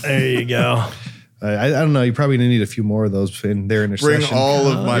that. There you go. I don't know. You probably need a few more of those in their intercession. Bring all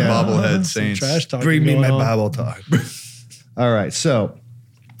of my bobblehead Some saints. trash talk. Bring me my going on. Bible talk. All right, so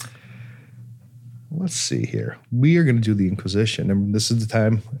let's see here. We are going to do the Inquisition, and this is the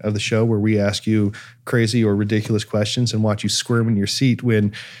time of the show where we ask you crazy or ridiculous questions and watch you squirm in your seat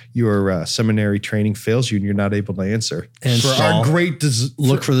when your seminary training fails you and you're not able to answer. And for stall. our great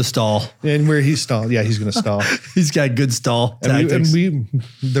Look for the stall. and where he's stalled. Yeah, he's going to stall. He's got good stall and tactics. we,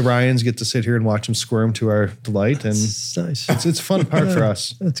 the Ryans, get to sit here and watch him squirm to our delight, and It's nice. it's a fun part for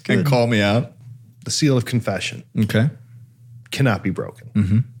us. That's good. And call me out. The seal of confession Okay. cannot be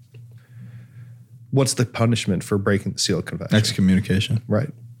broken. What's the punishment for breaking the seal of confession? Excommunication. Right.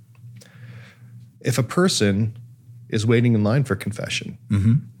 If a person is waiting in line for confession,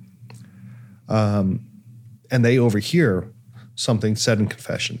 and they overhear something said in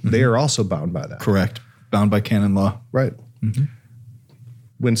confession, they are also bound by that. Correct. Bound by canon law. Right.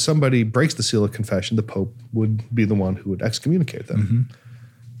 When somebody breaks the seal of confession, the Pope would be the one who would excommunicate them.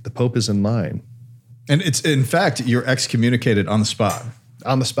 The Pope is in line And it's, in fact, you're excommunicated on the spot.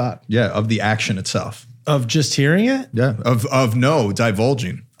 on the spot. Yeah, of the action itself. Of just hearing it? Yeah, of no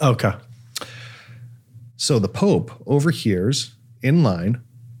divulging. Okay. So the Pope overhears in line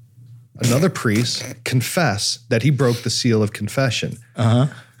another priest confess that he broke the seal of confession.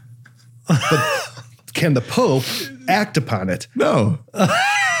 But can the Pope act upon it? No,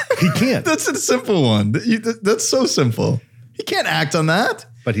 He can't. that's a simple one. That's so simple. He can't act on that.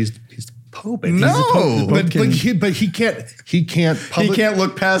 But he's the Pope. And No. he's the Pope. The Pope But he can't. He can't. He can't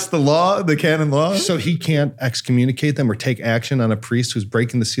look past the law, the canon law. So he can't excommunicate them or take action on a priest who's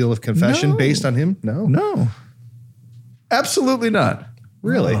breaking the seal of confession No. based on him. No, No, absolutely not.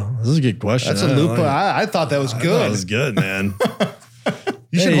 really. Oh, this is a good question. That's a loophole. I thought that was good. That was good, man.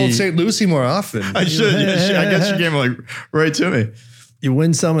 You should Hey. hold St. Lucy more often. I should. I guess you came like right to me. You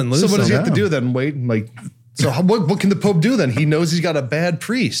win some and lose So what does he some. have to do then? Wait, what can the Pope do then? He knows he's got a bad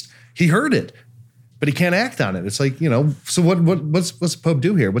priest. He heard it, but he can't act on it. It's like, so what's the Pope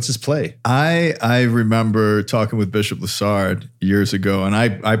do here? What's his play? I remember talking with Bishop Lassard years ago, and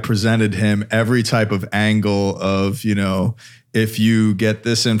I presented him every type of angle of, if you get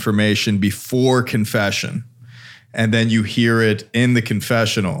this information before confession and then you hear it in the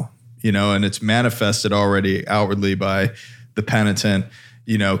confessional, and it's manifested already outwardly by the penitent,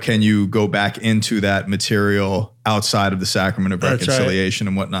 can you go back into that material outside of the sacrament of That's reconciliation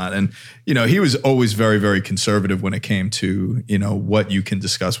and whatnot? And, he was always very, very conservative when it came to, what you can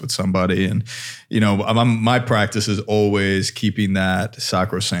discuss with somebody. And, my practice is always keeping that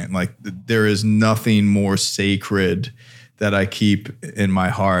sacrosanct. Like there is nothing more sacred that I keep in my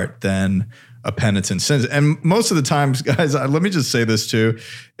heart than a penitent's sins. And most of the times, guys, let me just say this too.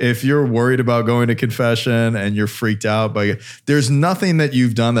 If you're worried about going to confession and you're freaked out by it, there's nothing that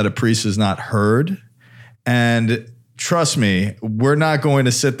you've done that a priest has not heard. And trust me, we're not going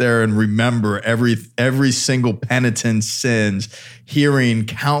to sit there and remember every single penitent's sins, hearing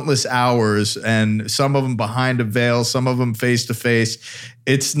countless hours, and some of them behind a veil, some of them face to face.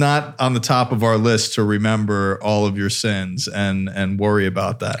 It's not on the top of our list to remember all of your sins and worry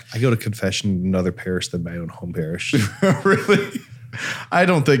about that. I go to confession in another parish than my own home parish. Really? I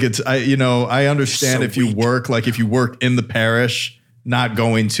don't think it's, I understand if you work in the parish, not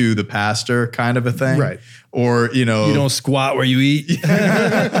going to the pastor kind of a thing. Right. Or, You don't squat where you eat.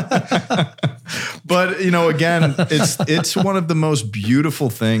 but again, it's one of the most beautiful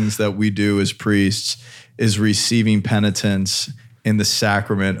things that we do as priests is receiving penitence in the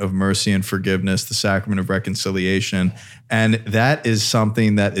sacrament of mercy and forgiveness, the sacrament of reconciliation. And that is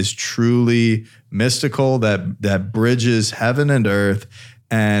something that is truly mystical, that bridges heaven and earth,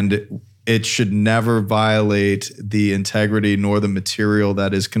 and it should never violate the integrity nor the material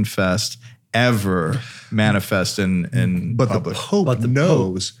that is confessed ever manifest in But public.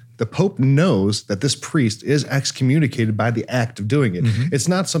 The Pope knows that this priest is excommunicated by the act of doing it. It's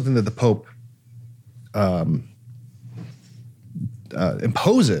not something that the Pope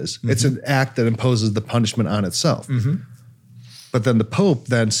imposes. It's an act that imposes the punishment on itself. But then the Pope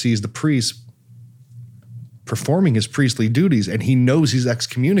then sees the priest performing his priestly duties, and he knows he's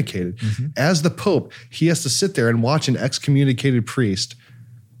excommunicated. As the Pope, he has to sit there and watch an excommunicated priest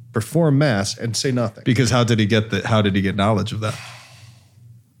perform mass and say nothing. Because how did he get knowledge of that?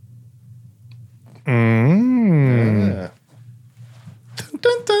 Yeah. Dun,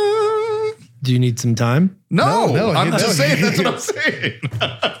 dun, dun. Do you need some time? No, I'm no, just saying. That's what I'm saying.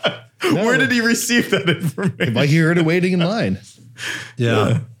 Where did he receive that information? Like he heard it waiting in line.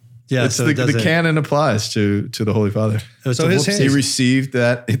 Yeah. It's So the canon applies to the Holy Father. So his He hands, received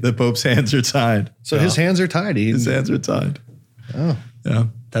that the Pope's hands are tied. so his hands are tied. His hands are tied. Oh, Yeah.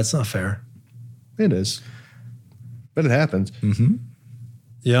 That's not fair. it is. But it happens.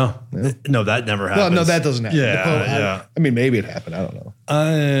 Yeah. No, that never happens. Well, no, that doesn't happen. Yeah, The Pope- yeah. I mean, maybe it happened. I don't know.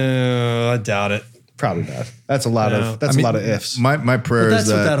 I doubt it. Probably not. That's a lot Yeah. of a lot of ifs. My prayer But is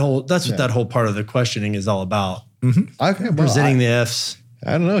that's what that whole part of the questioning is all about. Okay, well, Presenting the F's.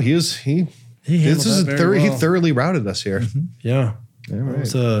 I don't know. He handled this is that very he well. thoroughly routed us here. Yeah. right. It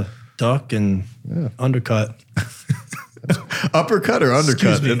was a duck and undercut. uppercut or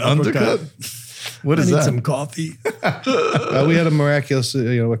undercut? Excuse me, An uppercut. undercut? What I is need that? some coffee. We had a miraculous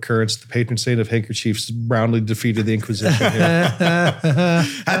occurrence. The patron saint of handkerchiefs roundly defeated the Inquisition here.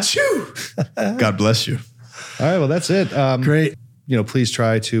 Achoo! God bless you. All right, well, that's it. Great. Please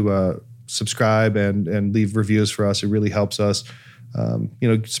try to subscribe and leave reviews for us. It really helps us.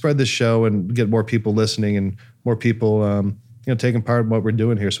 Spread this show and get more people listening and more people, taking part in what we're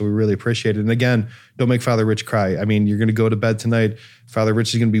doing here. So we really appreciate it. And again, don't make Father Rich cry. I mean, you're going to go to bed tonight. Father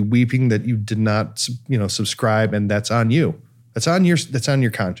Rich is going to be weeping that you did not, subscribe, and that's on you. That's on your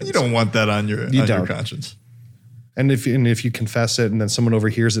conscience. You don't want that on your conscience. And if you confess it and then someone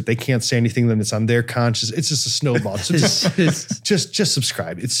overhears it, they can't say anything, then it's on their conscience. It's just a snowball. So just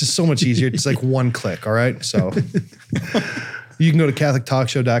subscribe. It's just so much easier. It's like one click. All right. So you can go to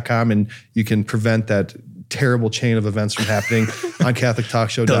CatholicTalkShow.com and you can prevent that terrible chain of events from happening on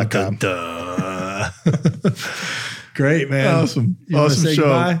CatholicTalkShow.com. Great, man. Awesome. You wanna Awesome say show.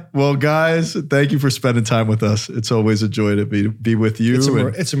 goodbye? Well, guys, thank you for spending time with us. It's always a joy to be with you.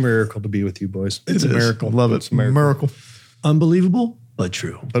 It's a miracle to be with you, boys. It's a miracle. Love it. It's a miracle. Unbelievable, but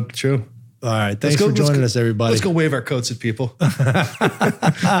true. But true. All right. Thanks for joining us, everybody. Let's go wave our coats at people. See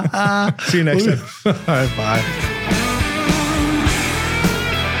you next time. All right. Bye.